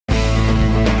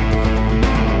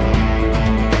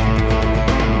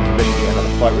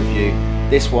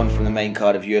This one from the main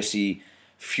card of UFC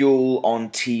Fuel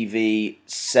on TV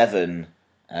 7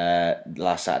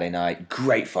 last Saturday night.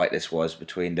 Great fight this was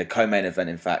between the co-main event,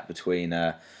 in fact, between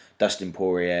Dustin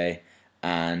Poirier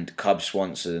and Cub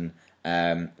Swanson.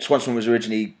 Swanson was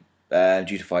originally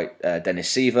due to fight Dennis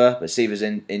Seaver, but Seaver's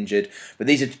injured. But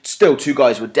these are still two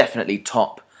guys who are definitely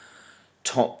top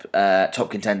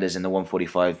contenders in the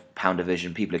 145-pound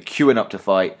division. People are queuing up to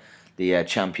fight the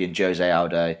champion Jose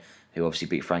Aldo, who obviously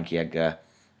beat Frankie Edgar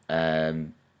a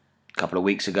couple of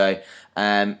weeks ago.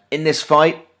 In this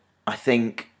fight, I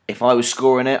think if I was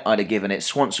scoring it, I'd have given it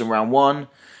Swanson round 1,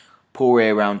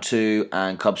 Poirier round 2,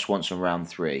 and Cub Swanson round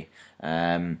 3.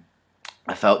 I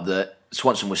felt that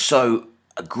Swanson was so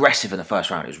aggressive in the first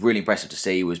round. It was really impressive to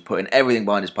see. He was putting everything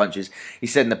behind his punches. He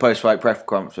said in the post-fight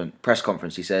press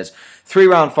conference, he says,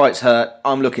 3-round fights hurt.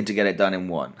 I'm looking to get it done in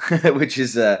 1, which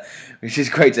is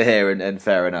great to hear and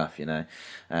fair enough. You know,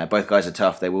 both guys are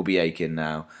tough. They will be aching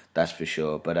now, that's for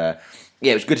sure. But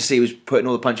yeah, it was good to see he was putting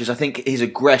all the punches. I think his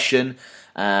aggression,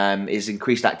 his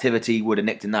increased activity would have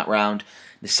nicked in that round.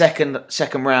 The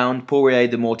second round, Poirier,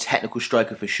 the more technical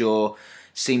striker for sure,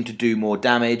 seemed to do more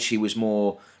damage. He was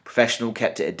more professional,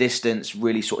 kept it at a distance,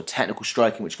 really sort of technical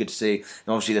striking, which is good to see. And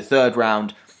obviously the third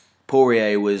round,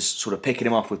 Poirier was sort of picking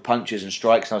him off with punches and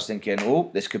strikes, and I was thinking,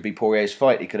 oh, this could be Poirier's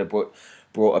fight. He could have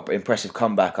brought an impressive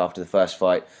comeback after the first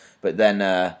fight, but then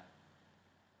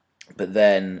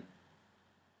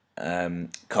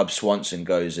Cub Swanson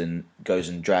goes and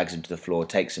drags him to the floor,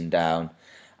 takes him down,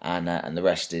 and the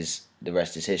rest is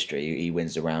history. He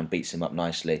wins the round, beats him up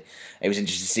nicely. It was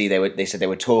interesting to see they said they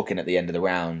were talking at the end of the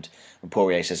round, and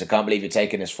Poirier says, "I can't believe you're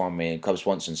taking this from me," and Cub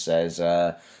Swanson says,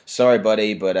 "Sorry,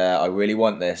 buddy, but I really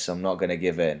want this. I'm not going to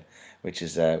give in," which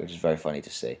is very funny to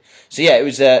see. So yeah, it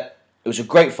was a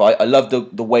great fight. I love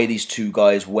the way these two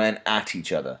guys went at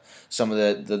each other. Some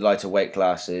of the lighter weight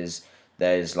classes,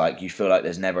 there's you feel like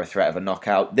there's never a threat of a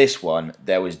knockout. This one,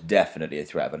 there was definitely a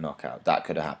threat of a knockout. That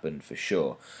could have happened for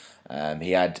sure.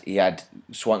 He had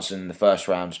Swanson in the first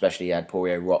round, especially. He had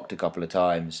Poirier rocked a couple of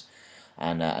times,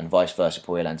 and vice versa.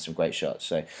 Poirier landed some great shots.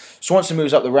 So Swanson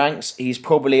moves up the ranks. He's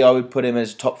probably, I would put him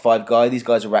as a top 5 guy. These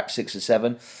guys are ranked 6 or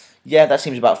 7. Yeah, that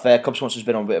seems about fair. Cub Swanson's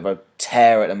been on a bit of a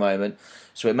tear at the moment,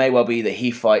 so it may well be that he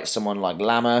fights someone like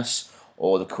Lamas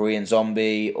or the Korean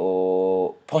Zombie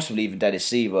or possibly even Dennis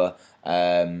Seaver,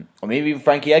 or maybe even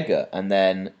Frankie Edgar, and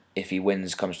then if he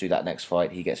wins, comes through that next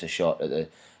fight, he gets a shot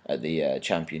at the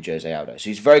champion Jose Aldo. So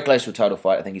he's very close to a title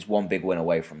fight. I think he's one big win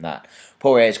away from that.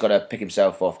 Poirier's got to pick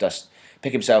himself up, dust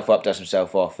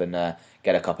himself off, and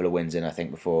get a couple of wins in, I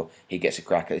think, before he gets a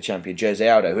crack at the champion Jose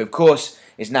Aldo, who of course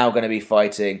is now going to be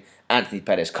fighting Anthony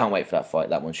Pettis. Can't wait for that fight.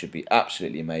 That one should be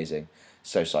absolutely amazing.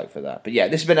 So psyched for that. But yeah,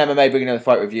 this has been MMA, bringing another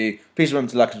fight review. Please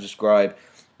remember to like and subscribe,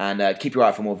 and keep your eye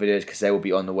out for more videos because they will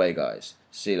be on the way, guys.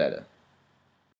 See you later.